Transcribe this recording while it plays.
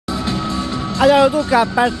Allora Duca,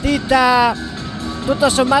 partita tutto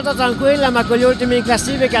sommato tranquilla, ma con gli ultimi in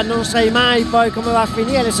classifica non sai mai poi come va a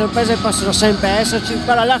finire, le sorprese possono sempre esserci,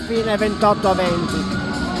 però alla fine è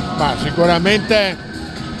 28-20. Ma sicuramente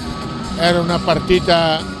era una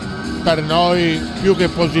partita per noi più che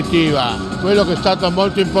positiva. Quello che è stato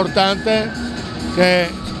molto importante è che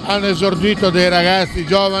hanno esordito dei ragazzi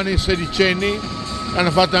giovani, sedicenni,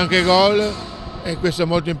 hanno fatto anche gol, e questo è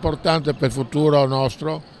molto importante per il futuro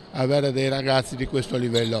nostro, avere dei ragazzi di questo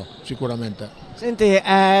livello sicuramente. Senti,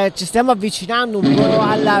 ci stiamo avvicinando un po'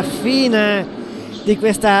 alla fine di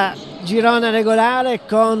questa girone regolare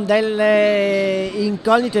con delle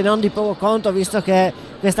incognite non di poco conto, visto che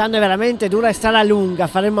quest'anno è veramente dura e sarà lunga.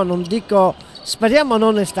 Faremo, non dico, speriamo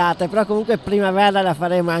non estate, però comunque primavera la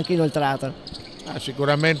faremo anche inoltrata.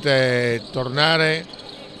 Sicuramente tornare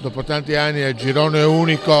dopo tanti anni al girone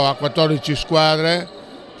unico a 14 squadre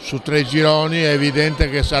su 3 gironi è evidente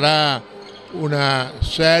che sarà una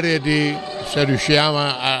serie di, se riusciamo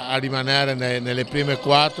a rimanere nelle prime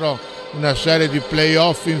 4, una serie di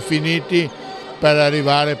playoff infiniti per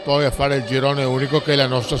arrivare poi a fare il girone unico, che è la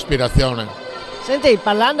nostra aspirazione. Senti,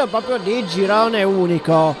 parlando proprio di girone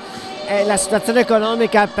unico, la situazione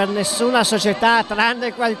economica per nessuna società,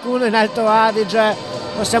 tranne qualcuno in Alto Adige,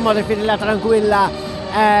 possiamo definirla tranquilla.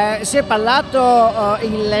 Si è parlato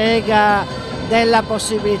in Lega della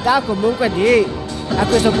possibilità comunque di a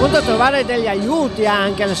questo punto trovare degli aiuti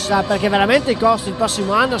anche, perché veramente i costi il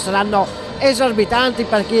prossimo anno saranno esorbitanti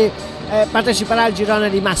per chi parteciperà al girone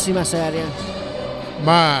di massima serie.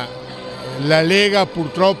 Ma la Lega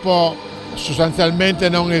purtroppo sostanzialmente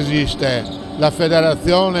non esiste. La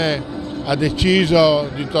federazione ha deciso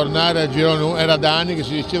di tornare al girone unico, era da anni che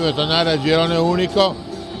si diceva di tornare al girone unico,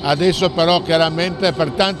 adesso però chiaramente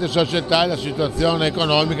per tante società la situazione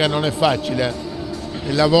economica non è facile.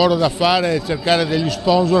 Il lavoro da fare è cercare degli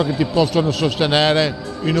sponsor che ti possono sostenere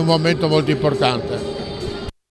in un momento molto importante.